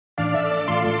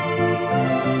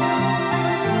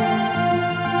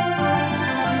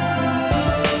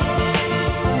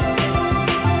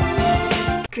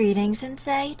Greetings and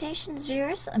salutations,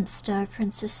 viewers. I'm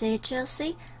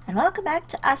StarPrincessHLC, and welcome back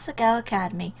to Asagao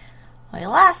Academy. When we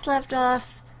last left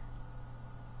off,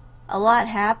 a lot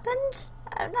happened?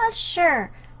 I'm not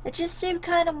sure. It just seemed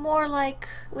kind of more like,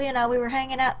 we were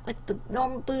hanging out with the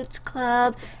Normal Boots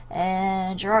Club,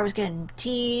 and Gerard was getting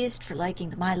teased for liking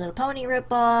the My Little Pony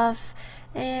ripoff,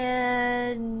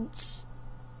 and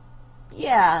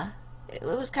yeah, it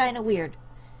was kind of weird.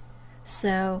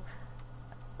 So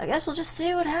I guess we'll just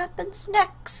see what happens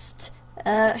next.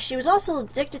 She was also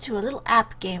addicted to a little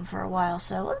app game for a while,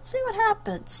 so let's see what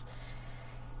happens.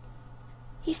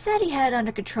 He said he had it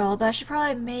under control, but I should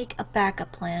probably make a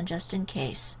backup plan just in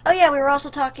case. Oh yeah, we were also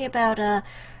talking about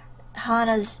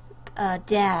Hana's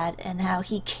dad and how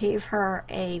he gave her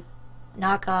a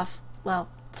knockoff, well,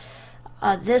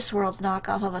 this world's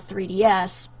knockoff of a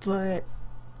 3DS, but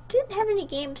didn't have any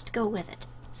games to go with it,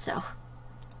 so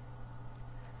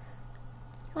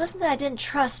it wasn't that I didn't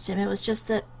trust him, it was just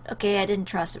that, okay, I didn't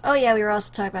trust him. Oh yeah, we were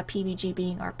also talking about PBG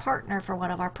being our partner for one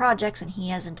of our projects, and he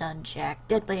hasn't done jack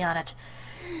diddly on it.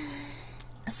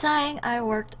 Sighing, I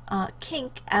worked a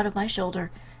kink out of my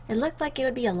shoulder. It looked like it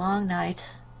would be a long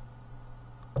night.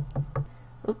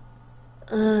 Oop.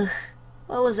 Ugh,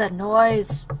 what was that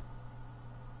noise?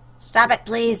 Stop it,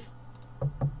 please.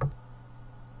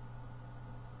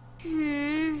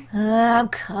 I'm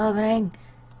coming.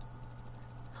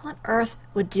 Who on earth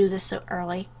would do this so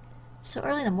early? So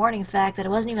early in the morning, in fact, that it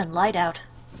wasn't even light out.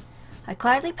 I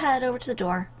quietly padded over to the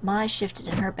door. Mai shifted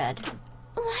in her bed.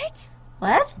 What?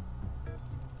 What?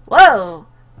 Whoa!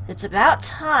 It's about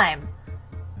time.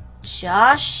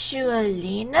 Joshua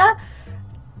Lena?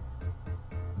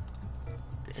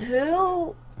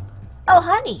 Who? Oh,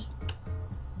 honey.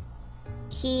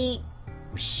 She?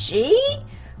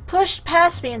 Pushed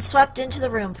past me and swept into the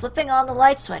room, flipping on the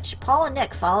light switch. Paul and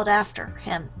Nick followed after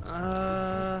him.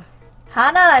 Hana,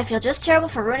 I feel just terrible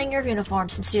for ruining your uniform,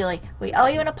 sincerely. We owe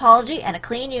you an apology and a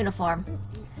clean uniform.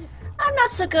 I'm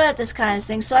not so good at this kind of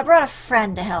thing, so I brought a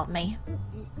friend to help me.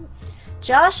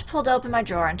 Josh pulled open my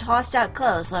drawer and tossed out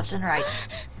clothes left and right.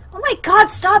 Oh my god,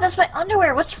 stop! That's my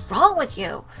underwear! What's wrong with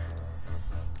you?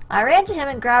 I ran to him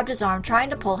and grabbed his arm, trying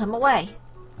to pull him away.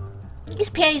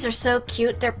 These panties are so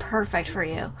cute, they're perfect for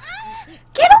you.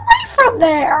 Get away from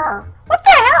there! What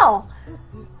the hell?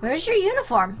 Where's your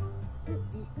uniform?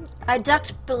 I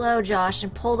ducked below Josh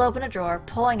and pulled open a drawer,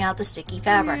 pulling out the sticky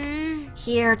fabric.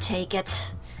 Here, take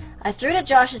it. I threw it at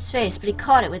Josh's face, but he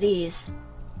caught it with ease.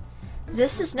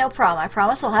 This is no problem. I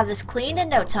promise I'll have this cleaned in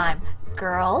no time.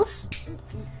 Girls?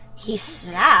 He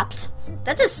snapped.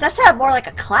 That sounded more like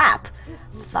a clap.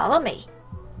 Follow me.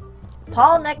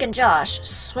 Paul, Nick, and Josh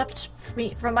swept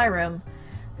me from my room,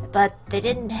 but they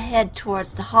didn't head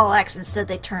towards the Hall X. Instead,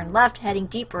 they turned left, heading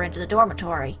deeper into the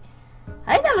dormitory.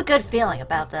 I didn't have a good feeling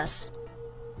about this.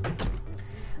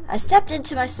 I stepped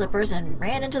into my slippers and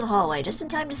ran into the hallway, just in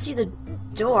time to see the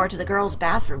door to the girls'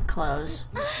 bathroom close.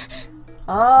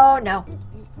 Oh, no.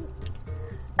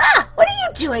 Ah! What are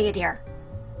you doing in here?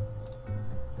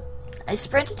 I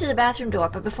sprinted to the bathroom door,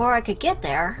 but before I could get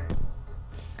there,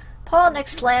 Paul and Nick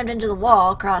slammed into the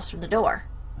wall across from the door.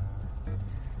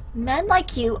 Men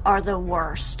like you are the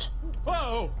worst.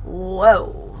 Whoa!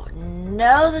 Whoa.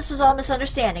 No, this was all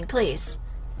misunderstanding, please.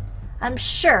 I'm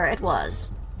sure it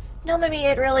was. No, maybe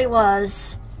it really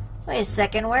was. Wait a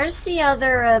second, where's the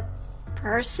other,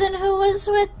 person who was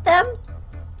with them?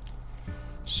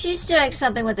 She's doing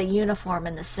something with a uniform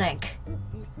in the sink.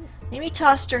 Mimi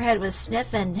tossed her head with a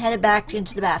sniff and headed back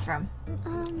into the bathroom.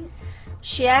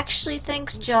 She actually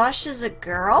thinks Josh is a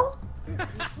girl?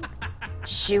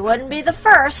 She wouldn't be the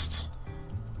first.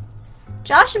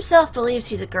 Josh himself believes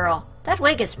he's a girl. That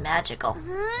wig is magical.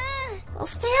 Well,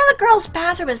 stay out of the girl's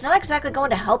bathroom is not exactly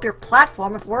going to help your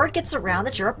platform if word gets around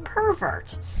that you're a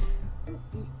pervert.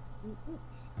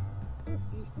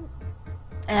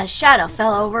 And a shadow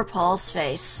fell over Paul's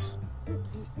face.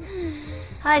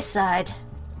 I sighed.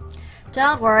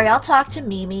 Don't worry, I'll talk to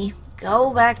Mimi.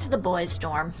 Go back to the boys'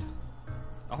 dorm.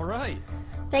 Alright.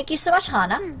 Thank you so much,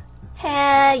 Hana.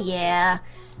 Heh, yeah.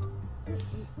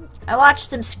 I watched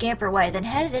them scamper away, then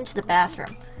headed into the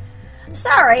bathroom.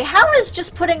 Sorry, how is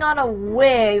just putting on a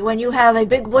wig when you have a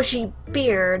big bushy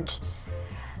beard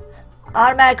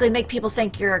automatically make people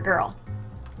think you're a girl?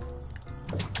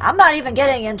 I'm not even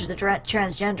getting into the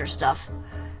transgender stuff.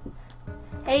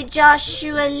 Hey,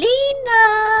 Joshua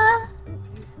Lena!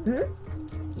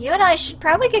 You and I should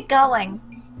probably get going.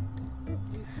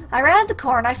 I ran the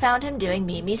corner and I found him doing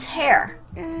Mimi's hair.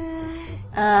 In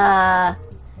a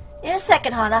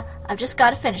second, Hana. I've just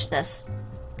got to finish this.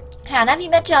 Hana, have you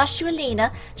met Joshua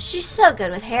Lena? She's so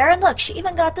good with hair, and look, she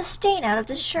even got the stain out of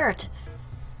this shirt.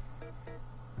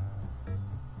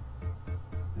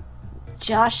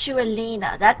 Joshua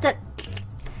Lena.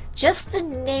 Just the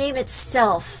name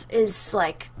itself is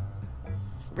like...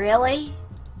 Really?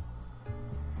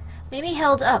 Mimi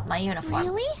held up my uniform.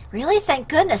 Really? Really? Thank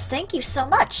goodness. Thank you so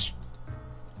much.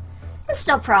 It's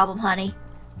no problem, honey.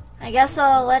 I guess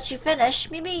I'll let you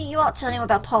finish. Maybe you won't tell anyone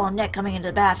about Paul and Nick coming into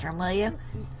the bathroom, will you?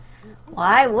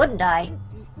 Why wouldn't I?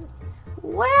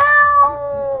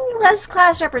 Well, as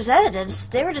class representatives,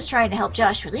 they were just trying to help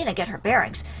Joshua Lena get her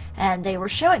bearings, and they were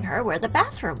showing her where the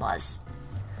bathroom was.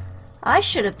 I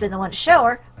should have been the one to show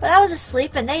her, but I was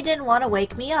asleep and they didn't want to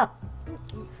wake me up.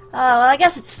 Oh, well, I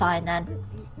guess it's fine then.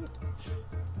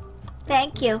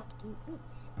 Thank you.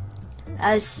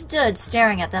 I stood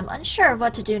staring at them, unsure of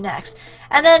what to do next.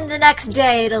 And then the next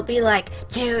day it'll be like,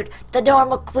 dude, the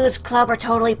Normal Clues Club are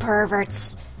totally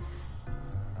perverts.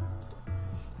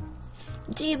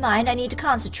 Do you mind? I need to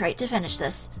concentrate to finish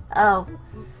this. Oh.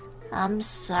 I'm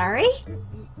sorry?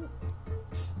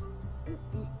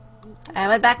 I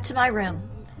went back to my room.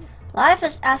 Life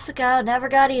at Asagao never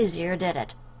got easier, did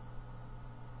it?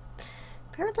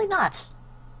 Apparently not.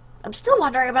 I'm still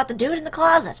wondering about the dude in the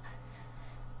closet.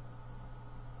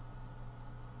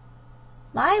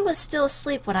 I was still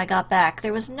asleep when I got back.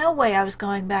 There was no way I was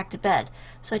going back to bed,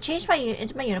 so I changed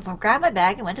into my uniform, grabbed my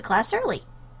bag, and went to class early.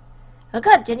 Oh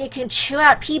good, then you can chew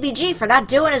out PBG for not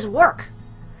doing his work.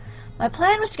 My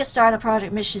plan was to get started on the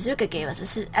project Miss Shizuka gave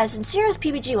us. As sincere as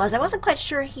PBG was, I wasn't quite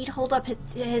sure he'd hold up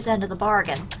his end of the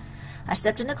bargain. I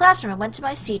stepped into the classroom and went to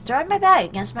my seat, throwing my bag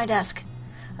against my desk.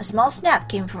 A small snap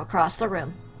came from across the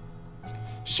room.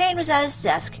 Shane was at his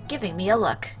desk, giving me a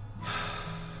look.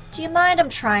 Do you mind? I'm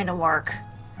trying to work.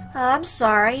 Oh, I'm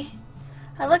sorry.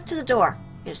 I looked to the door.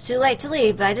 It was too late to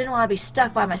leave, but I didn't want to be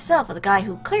stuck by myself with a guy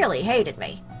who clearly hated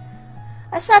me.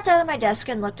 I sat down at my desk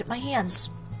and looked at my hands.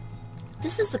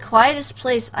 This is the quietest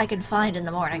place I can find in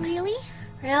the mornings. Really?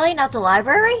 Really? Not the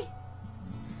library?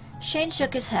 Shane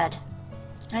shook his head.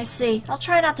 I see. I'll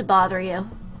try not to bother you.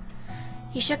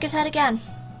 He shook his head again.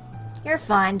 You're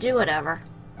fine. Do whatever.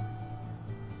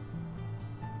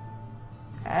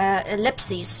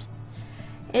 Ellipses.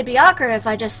 It'd be awkward if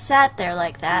I just sat there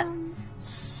like that.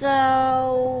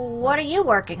 So, what are you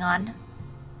working on?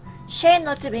 Shane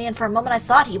looked at me, and for a moment I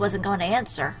thought he wasn't going to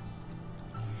answer.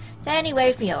 Then he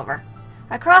waved me over.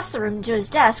 I crossed the room to his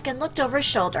desk and looked over his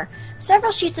shoulder.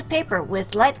 Several sheets of paper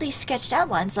with lightly sketched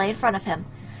outlines lay in front of him.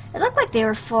 It looked like they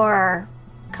were for...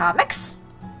 comics?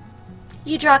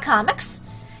 You draw comics?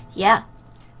 Yeah.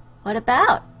 What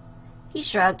about? He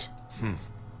shrugged.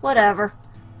 Whatever.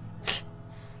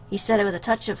 He said it with a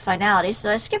touch of finality,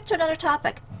 so I skipped to another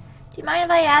topic. Do you mind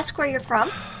if I ask where you're from?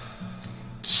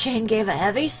 Shane gave a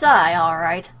heavy sigh, all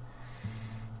right.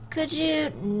 Could you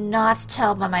not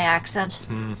tell by my accent?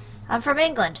 I'm from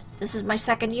England. This is my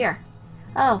second year.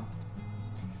 Oh.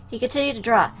 He continued to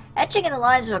draw, etching in the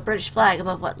lines of a British flag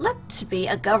above what looked to be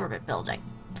a government building.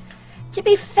 To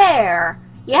be fair,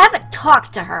 you haven't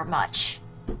talked to her much.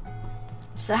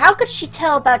 So how could she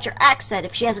tell about your accent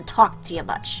if she hasn't talked to you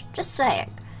much? Just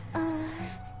saying.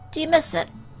 Do you miss it?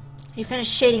 He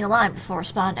finished shading a line before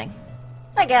responding.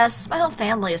 I guess. My whole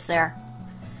family is there.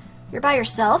 You're by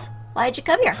yourself? Why'd you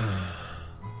come here?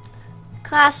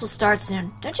 Class will start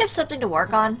soon. Don't you have something to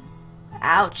work on?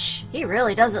 Ouch. He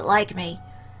really doesn't like me.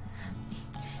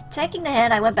 Taking the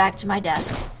hint, I went back to my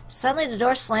desk. Suddenly the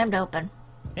door slammed open.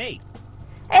 Hey.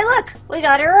 Hey, look! We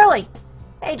got here early.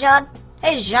 Hey, John.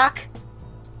 Hey, Jacques.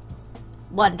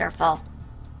 Wonderful.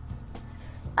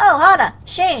 Oh, Hana,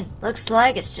 Shane, looks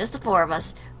like it's just the four of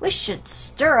us. We should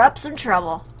stir up some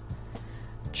trouble.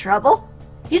 Trouble?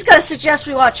 He's gonna suggest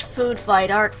we watch Food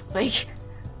Fight, aren't we?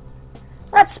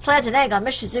 Let's plant an egg on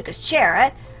Miss Shizuka's chair,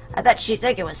 eh? I bet she'd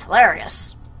think it was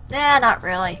hilarious. Nah, not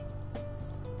really.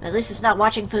 At least it's not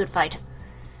watching Food Fight.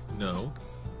 No.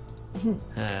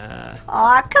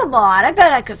 Aw, come on. I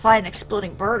bet I could find an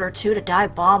exploding bird or two to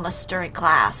dive bomb us during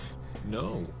class.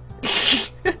 No.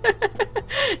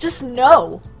 Just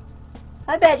no.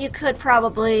 I bet you could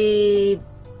probably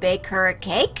bake her a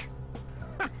cake?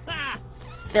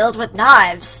 Filled with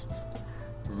knives.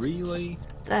 Really?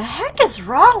 The heck is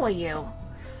wrong with you?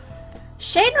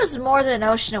 Shane was more than an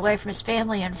ocean away from his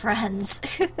family and friends.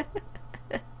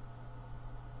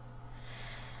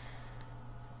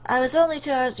 I was only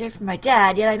 2 hours away from my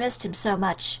dad, yet I missed him so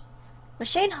much. Was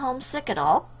Shane homesick at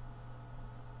all?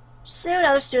 Soon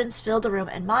other students filled the room,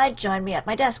 and Maud joined me at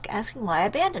my desk, asking why I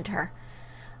abandoned her.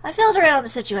 I filled her in on the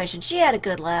situation. She had a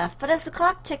good laugh, but as the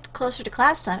clock ticked closer to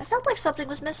class time, I felt like something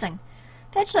was missing.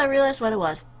 Eventually I realized what it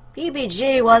was.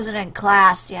 PBG wasn't in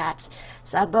class yet.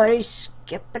 Somebody's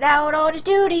skipping out on his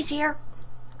duties here.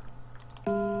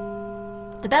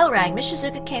 The bell rang. Miss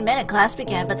Shizuka came in and class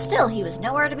began, but still he was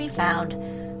nowhere to be found.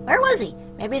 Where was he?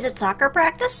 Maybe he's at soccer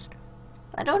practice?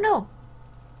 I don't know.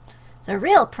 The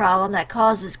real problem that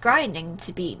causes grinding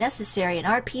to be necessary in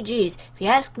RPGs, if you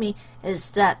ask me, is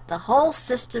that the whole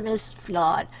system is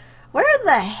flawed. Where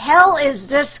the hell is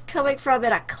this coming from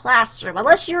in a classroom?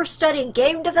 Unless you're studying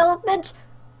game development?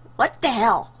 What the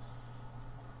hell?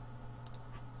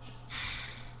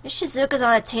 Miss Shizuka's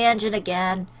on a tangent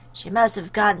again. She must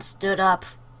have gotten stood up.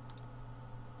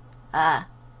 By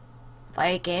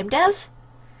a game dev?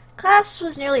 Class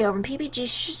was nearly over and PPG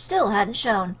still hadn't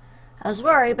shown. I was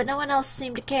worried, but no one else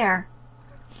seemed to care.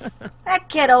 That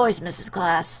kid always misses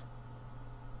class.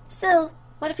 Still,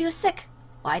 what if he was sick?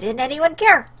 Why didn't anyone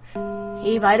care?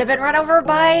 He might have been run over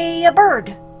by a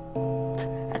bird.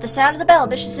 At the sound of the bell,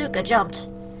 Miss Shizuka jumped.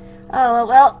 Oh,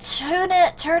 well, turn in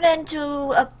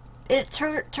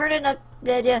a...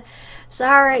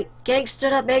 Sorry, getting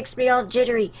stood up makes me all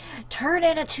jittery. Turn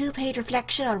in a 2-page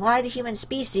reflection on why the human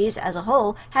species, as a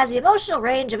whole, has the emotional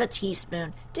range of a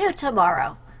teaspoon. Due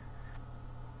tomorrow.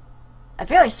 I'm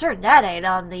fairly certain that ain't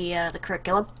on the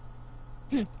curriculum.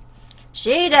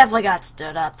 She definitely got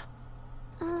stood up.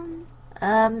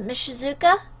 Miss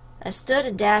Shizuka? I stood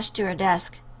and dashed to her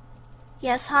desk.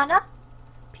 Yes, Hana?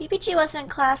 PPG wasn't in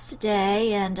class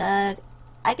today, and, I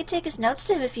could take his notes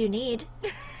to him if you need.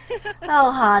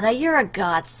 Oh, Hana, you're a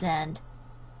godsend.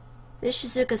 Miss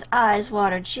Shizuka's eyes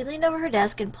watered. She leaned over her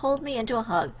desk and pulled me into a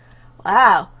hug.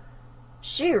 Wow,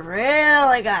 she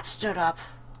really got stood up.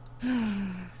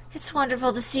 It's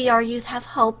wonderful to see our youth have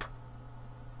hope.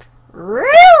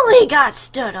 Really got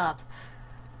stood up.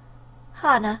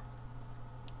 Hana.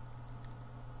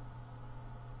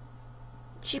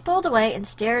 She pulled away and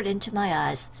stared into my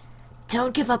eyes.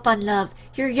 Don't give up on love.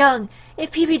 You're young.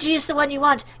 If PPG is the one you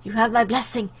want, you have my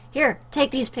blessing. Here,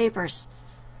 take these papers.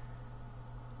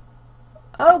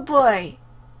 Oh boy.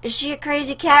 Is she a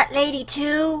crazy cat lady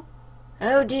too?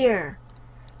 Oh dear.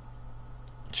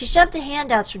 She shoved the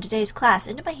handouts from today's class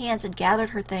into my hands and gathered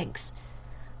her things.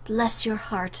 Bless your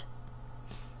heart.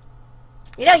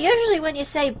 You know, usually when you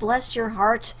say bless your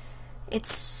heart,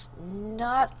 it's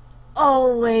not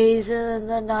always in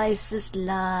the nicest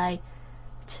light.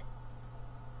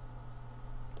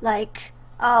 Like,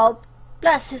 oh,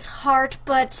 bless his heart,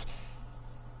 but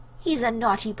he's a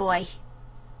naughty boy.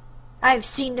 I've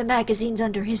seen the magazines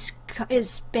under his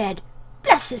bed.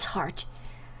 Bless his heart.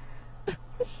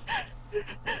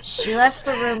 She left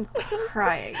the room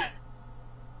crying.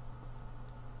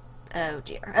 Oh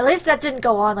dear. At least that didn't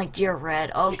go on like Dear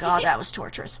Red. Oh god, that was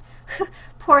torturous.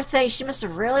 Poor thing, she must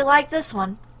have really liked this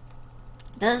one.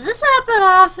 Does this happen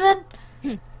often?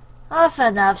 Often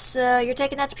enough. So you're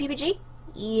taking that to PPG?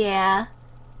 Yeah.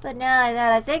 But now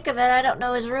that I think of it, I don't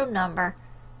know his room number.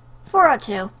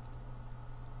 402.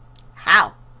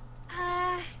 How?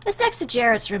 It's next to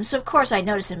Jarrett's room, so of course I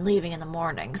notice him leaving in the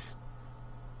mornings.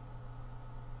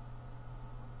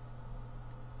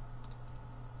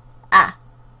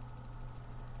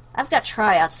 I've got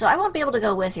tryouts, so I won't be able to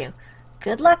go with you.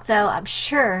 Good luck, though. I'm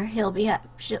sure he'll be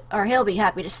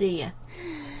happy to see you.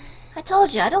 I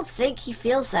told you, I don't think he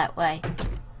feels that way.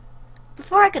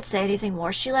 Before I could say anything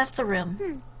more, she left the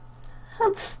room.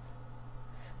 Humph.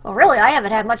 Well, really, I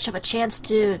haven't had much of a chance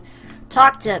to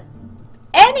talk to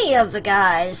any of the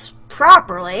guys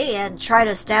properly and try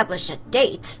to establish a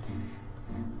date.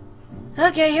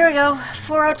 Okay, here we go.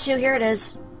 402, here it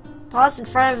is. Paused in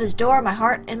front of his door, my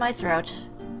heart in my throat.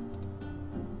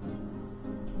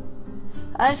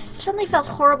 I suddenly felt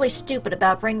horribly stupid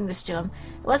about bringing this to him.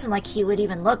 It wasn't like he would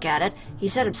even look at it. He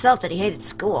said himself that he hated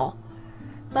school.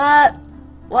 But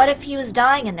what if he was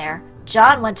dying in there?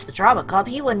 John went to the drama club.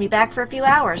 He wouldn't be back for a few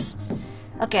hours.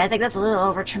 Okay, I think that's a little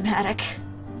over-dramatic.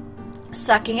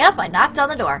 Sucking up, I knocked on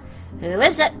the door. Who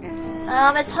is it?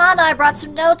 It's Hana. I brought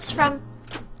some notes from...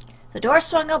 The door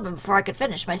swung open before I could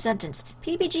finish my sentence.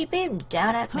 PPG beamed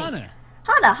down at me. Hana,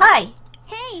 hi.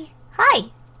 Hey.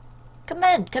 Hi. Come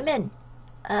in, come in.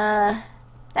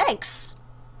 Thanks.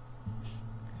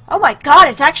 Oh my god,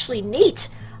 it's actually neat.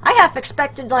 I half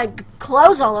expected, like,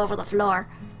 clothes all over the floor.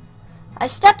 I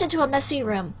stepped into a messy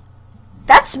room.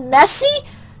 That's messy?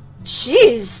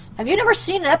 Jeez. Have you never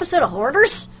seen an episode of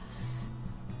Hoarders?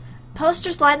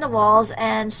 Posters lined the walls,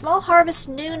 and small Harvest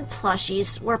Noon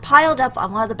plushies were piled up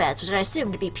on one of the beds, which I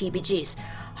assumed to be PBG's.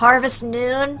 Harvest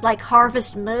Noon? Like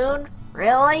Harvest Moon?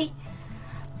 Really?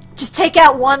 Just take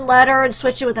out one letter and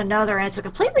switch it with another, and it's a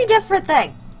completely different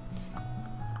thing.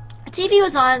 A TV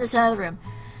was on in the center of the room.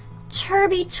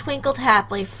 Turby twinkled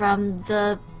happily from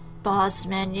the boss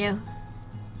menu.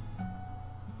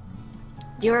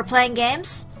 You were playing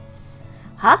games?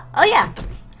 Huh? Oh yeah.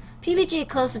 PBG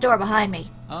closed the door behind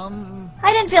me.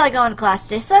 I didn't feel like going to class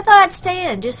today, so I thought I'd stay in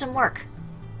and do some work.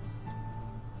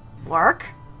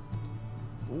 Work?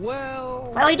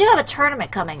 Well, we do have a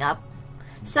tournament coming up,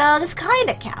 so this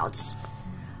kinda counts.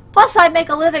 Plus, I make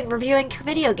a living reviewing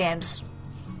video games.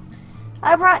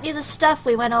 I brought you the stuff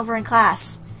we went over in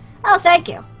class. Oh, thank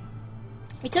you.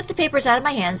 He took the papers out of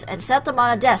my hands and set them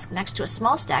on a desk next to a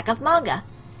small stack of manga.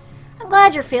 I'm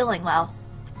glad you're feeling well.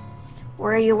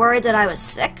 Were you worried that I was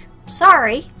sick?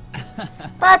 Sorry.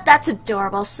 But that's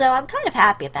adorable, so I'm kind of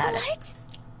happy about it.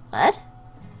 What?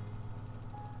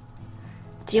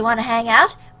 Do you want to hang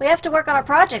out? We have to work on a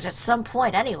project at some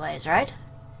point anyways, right?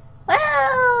 Well,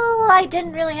 I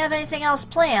didn't really have anything else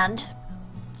planned.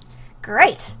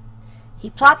 Great. He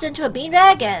plopped into a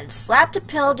beanbag and slapped a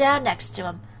pillow down next to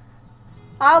him.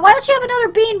 Why don't you have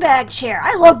another beanbag chair?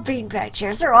 I love beanbag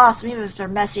chairs. They're awesome, even if they're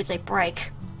messy if they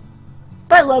break.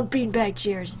 But I love beanbag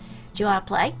chairs. Do you want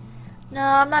to play? No,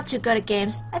 I'm not too good at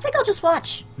games. I think I'll just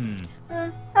watch.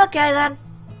 Okay, then.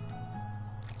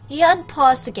 He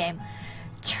unpaused the game.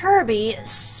 Turby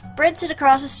sprinted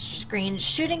across the screen,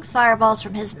 shooting fireballs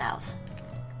from his mouth.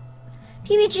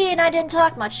 PBG and I didn't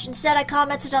talk much. Instead, I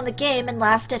commented on the game and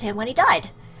laughed at him when he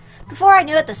died. Before I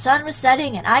knew it, the sun was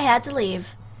setting and I had to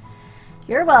leave.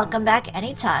 You're welcome back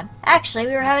anytime. Actually,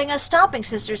 we were having a Stomping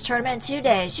Sisters tournament in 2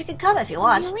 days. You can come if you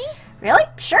want. Really? Really?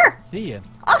 Sure. see ya.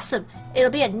 Awesome. It'll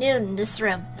be at noon in this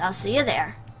room. I'll see you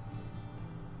there.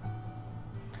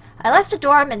 I left the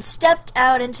dorm and stepped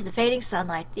out into the fading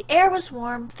sunlight. The air was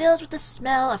warm, filled with the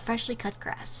smell of freshly cut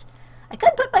grass. I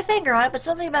couldn't put my finger on it, but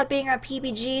something about being around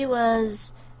PBG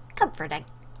was comforting.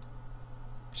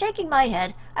 Shaking my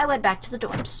head, I went back to the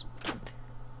dorms.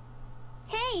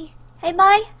 Hey. Hey,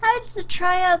 Mai, how did the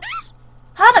tryouts...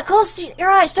 Hana, close your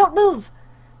eyes, don't move!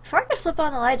 Before I could flip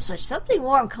on the light switch, something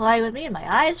warm collided with me and my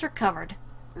eyes were covered.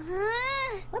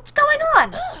 What's going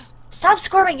on? Stop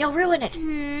squirming, you'll ruin it.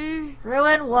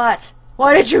 Ruin what?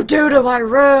 What did you do to my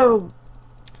room?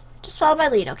 Just follow my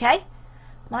lead, okay?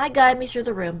 Mai guided me through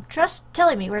the room,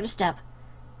 telling me where to step.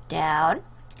 Down.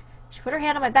 She put her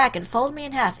hand on my back and folded me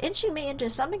in half, inching me into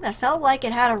something that felt like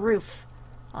it had a roof.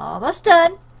 Almost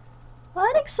done.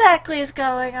 What exactly is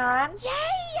going on?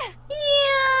 Yay!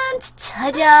 And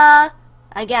ta-da!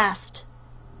 I gasped.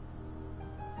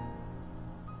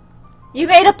 You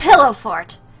made a pillow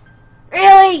fort.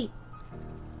 Really?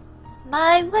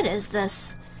 Mai, what is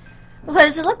this? What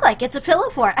does it look like? It's a pillow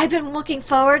fort. I've been looking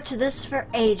forward to this for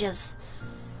ages.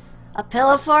 A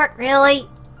pillow fort? Really?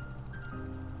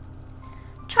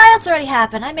 Tryouts already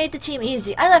happened. I made the team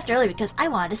easy. I left early because I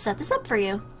wanted to set this up for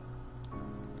you.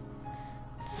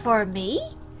 For me?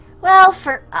 Well,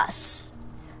 for us.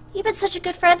 You've been such a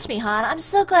good friend to me, Han. I'm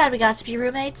so glad we got to be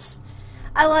roommates.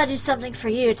 I want to do something for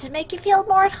you to make you feel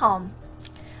more at home.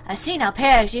 I've seen how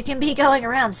panicked you can be going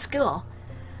around school.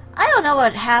 I don't know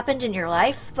what happened in your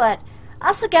life, but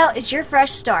Asagao is your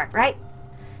fresh start, right?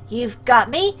 You've got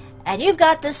me, and you've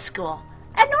got this school.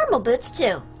 And normal boots,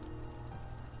 too.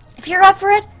 If you're up for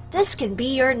it, this can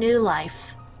be your new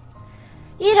life.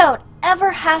 You don't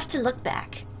ever have to look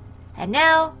back. And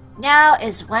now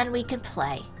is when we can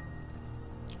play.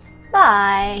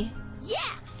 Bye.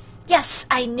 Yeah! Yes,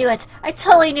 I knew it. I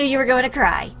totally knew you were going to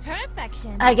cry.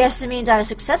 Perfection. I guess it means I was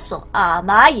successful.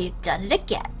 Mai, you've done it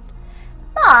again.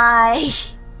 Bye.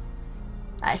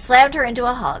 I slammed her into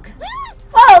a hug.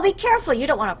 Whoa, be careful. You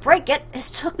don't want to break it. This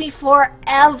took me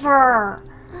forever.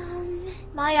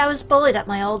 Mai, I was bullied at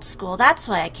my old school. That's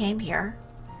why I came here.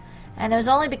 And it was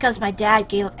only because my dad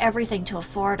gave up everything to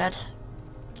afford it.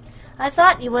 I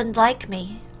thought you wouldn't like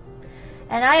me.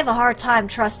 And I have a hard time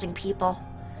trusting people.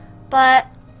 But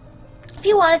if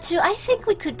you wanted to, I think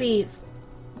we could be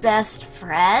best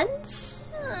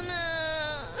friends. Oh, no.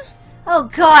 Oh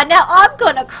god, now I'm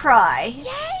gonna cry.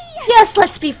 Yay! Yes,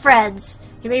 let's be friends.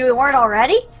 You mean we weren't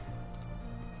already?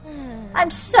 I'm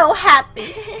so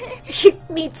happy.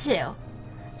 Me too.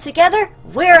 Together,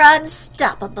 we're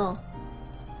unstoppable.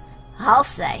 I'll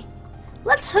say.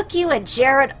 Let's hook you and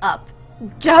Jared up.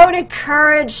 Don't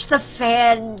encourage the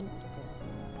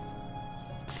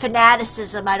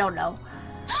fanaticism, I don't know.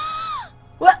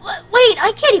 Wait,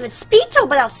 I can't even speak to him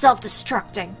without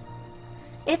self-destructing.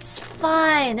 It's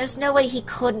fine. There's no way he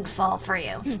couldn't fall for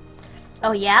you.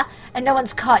 Oh yeah? And no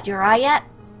one's caught your eye yet?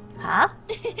 Huh?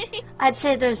 I'd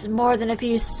say there's more than a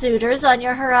few suitors on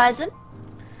your horizon.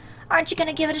 Aren't you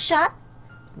gonna give it a shot?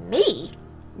 Me?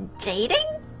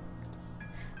 Dating?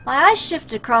 My eyes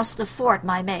shifted across the fort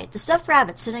Mai made, the stuffed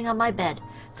rabbit sitting on my bed,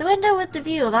 the window with the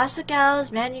view of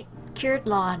Asagao's manicured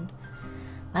lawn.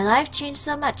 My life changed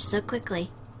so much so quickly.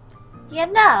 You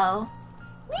know,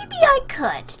 maybe I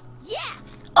could. Yeah!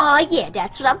 Oh yeah,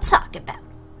 that's what I'm talking about.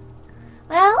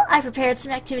 Well, I prepared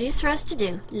some activities for us to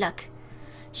do. Look.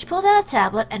 She pulled out a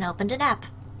tablet and opened an app.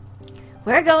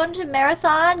 We're going to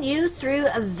marathon you through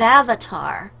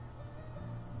Vavatar.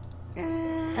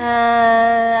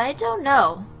 I don't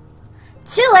know.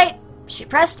 Too late! She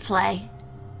pressed play.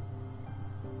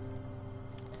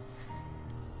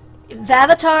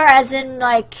 Vavatar as in,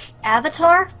 like,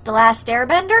 Avatar? The Last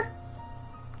Airbender?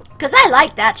 Because I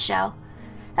like that show.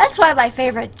 That's one of my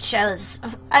favorite shows.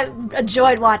 I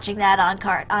enjoyed watching that on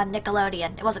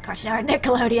Nickelodeon. It wasn't Cartoon Network,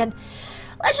 Nickelodeon.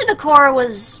 Legend of Korra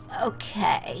was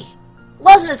okay.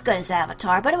 Wasn't as good as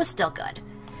Avatar, but it was still good.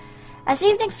 As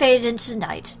evening faded into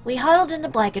night, we huddled in the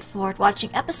blanket fort, watching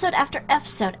episode after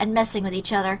episode and messing with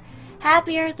each other.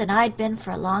 Happier than I'd been for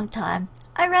a long time.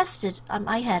 I rested on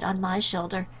my head on my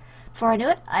shoulder. Before I knew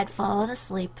it, I'd fallen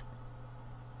asleep.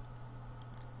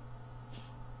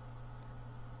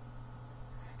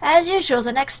 As usual,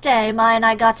 the next day, Mai and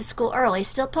I got to school early,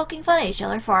 still poking fun at each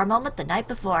other for a moment the night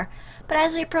before. But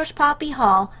as we approached Poppy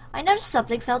Hall, I noticed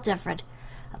something felt different.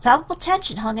 A palpable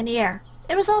tension hung in the air.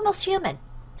 It was almost human.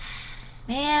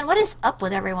 Man, what is up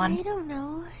with everyone? I don't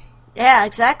know. Yeah,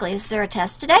 exactly. Is there a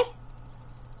test today?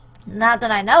 Not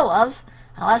that I know of.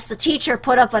 Unless the teacher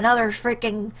put up another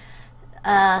freaking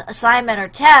assignment or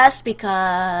test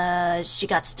because she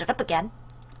got stood up again.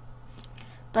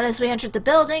 But as we entered the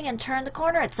building and turned the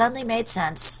corner, it suddenly made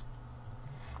sense.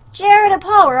 Jared and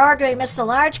Paul were arguing amidst a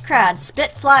large crowd,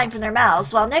 spit flying from their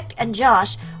mouths, while Nick and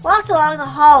Josh walked along the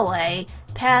hallway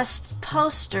past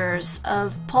posters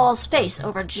of Paul's face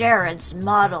over Jared's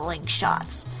modeling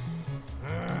shots.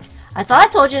 I thought I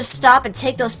told you to stop and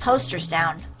take those posters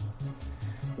down.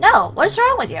 No, what is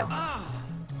wrong with you?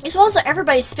 You're supposed to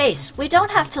everybody's space. We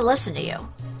don't have to listen to you.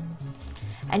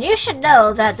 And you should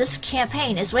know that this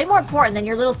campaign is way more important than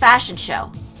your little fashion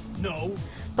show. No.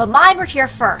 But mine were here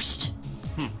first.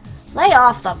 Lay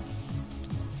off them.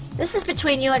 This is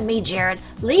between you and me, Jared.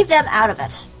 Leave them out of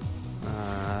it.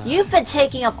 You've been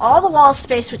taking up all the wall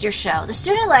space with your show. The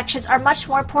student elections are much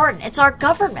more important. It's our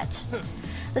government.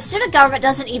 The student government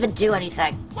doesn't even do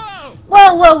anything.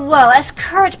 Whoa, whoa, whoa. As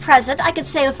current president, I can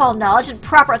say with all knowledge and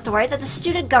proper authority that the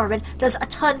student government does a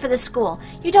ton for the school.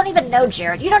 You don't even know,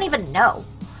 Jared. You don't even know.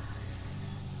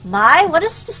 Mai? What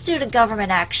is the student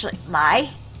government actually? Mai?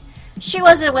 She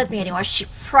wasn't with me anymore. She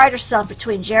pried herself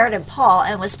between Jared and Paul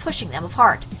and was pushing them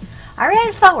apart. I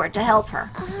ran forward to help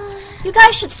her. You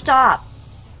guys should stop.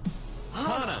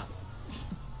 Hana.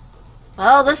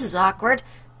 Well, this is awkward.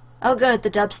 Oh good, the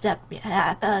dubstep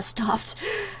stopped.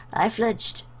 I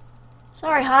flinched.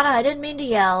 Sorry, Hana, I didn't mean to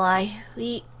yell.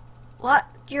 What?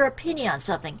 Your opinion on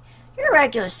something. You're a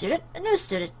regular student, a new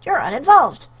student. You're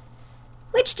uninvolved.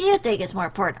 Which do you think is more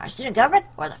important, our student government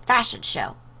or the fashion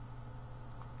show?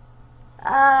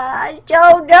 I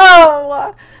don't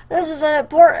know. This is an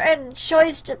important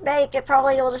choice to make. It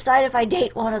probably will decide if I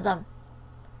date one of them.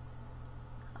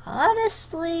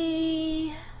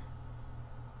 Honestly...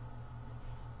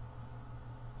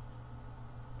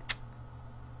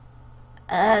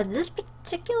 this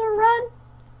particular run?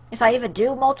 If I even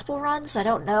do multiple runs, I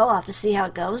don't know. I'll have to see how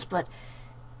it goes, but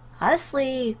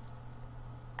honestly,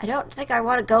 I don't think I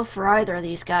want to go for either of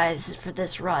these guys for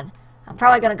this run. I'm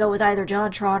probably going to go with either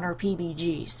JonTron or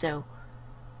PBG, so...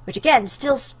 Which again, it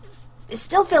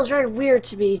still feels very weird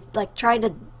to be, like, trying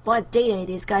to want to date any of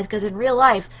these guys, because in real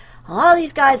life, a lot of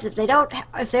these guys, if they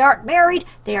aren't married,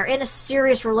 they are in a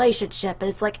serious relationship, and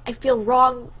it's like, I feel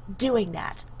wrong doing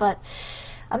that, but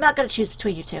I'm not going to choose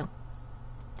between you two.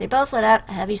 They both let out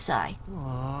a heavy sigh.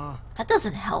 Aww. That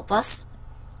doesn't help us.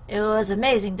 It was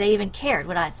amazing they even cared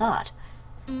what I thought.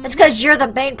 It's because you're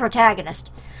the main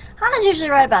protagonist. Hana's usually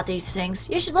right about these things.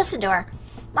 You should listen to her.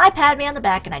 Mai patted me on the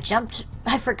back and I jumped.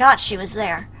 I forgot she was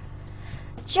there.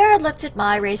 Jared looked at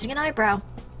Mai, raising an eyebrow.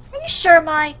 Are you sure,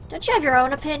 Mai? Don't you have your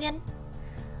own opinion?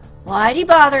 Why'd he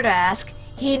bother to ask?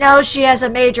 He knows she has a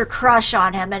major crush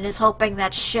on him and is hoping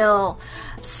that she'll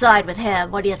side with him.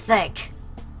 What do you think?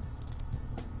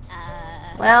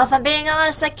 Well, if I'm being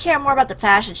honest, I care more about the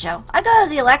fashion show. I go to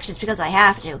the elections because I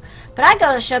have to, but I go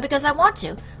to the show because I want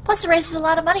to. Plus, it raises a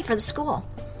lot of money for the school.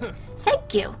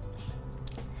 Thank you.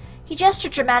 He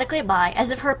gestured dramatically at Mai,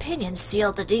 as if her opinion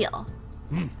sealed the deal.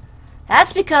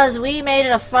 That's because we made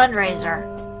it a fundraiser.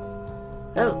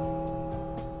 Oh.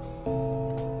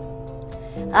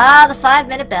 Ah, the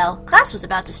 5-minute bell. Class was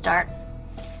about to start.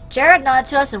 Jared nodded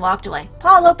to us and walked away.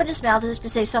 Paul opened his mouth as if to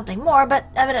say something more, but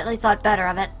evidently thought better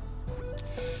of it.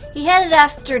 He headed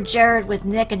after Jared with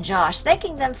Nick and Josh,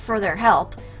 thanking them for their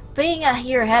help. Being a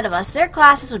year ahead of us, their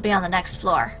classes would be on the next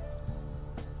floor.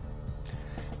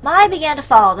 Mai began to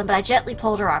follow them, but I gently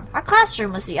pulled her arm. Our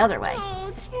classroom was the other way.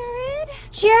 Oh,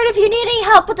 Jared, if you need any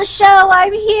help with the show,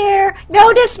 I'm here.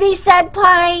 Notice me,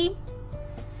 senpai.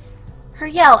 Her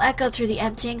yell echoed through the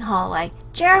emptying hallway.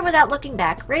 Jared, without looking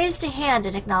back, raised a hand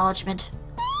in acknowledgement.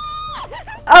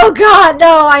 Oh god,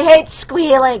 no, I hate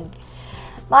squealing.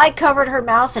 Mai covered her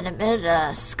mouth and emitted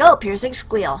a skull-piercing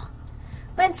squeal.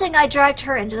 Wincing, I dragged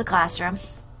her into the classroom.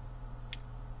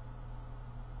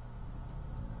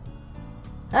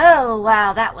 Oh,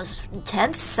 wow, that was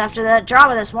intense. After that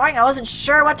drama this morning, I wasn't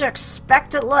sure what to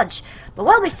expect at lunch. But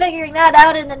we'll be figuring that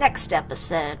out in the next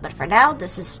episode. But for now,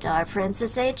 this is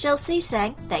StarPrincessHLC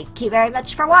saying thank you very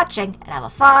much for watching, and have a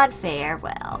fond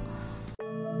farewell.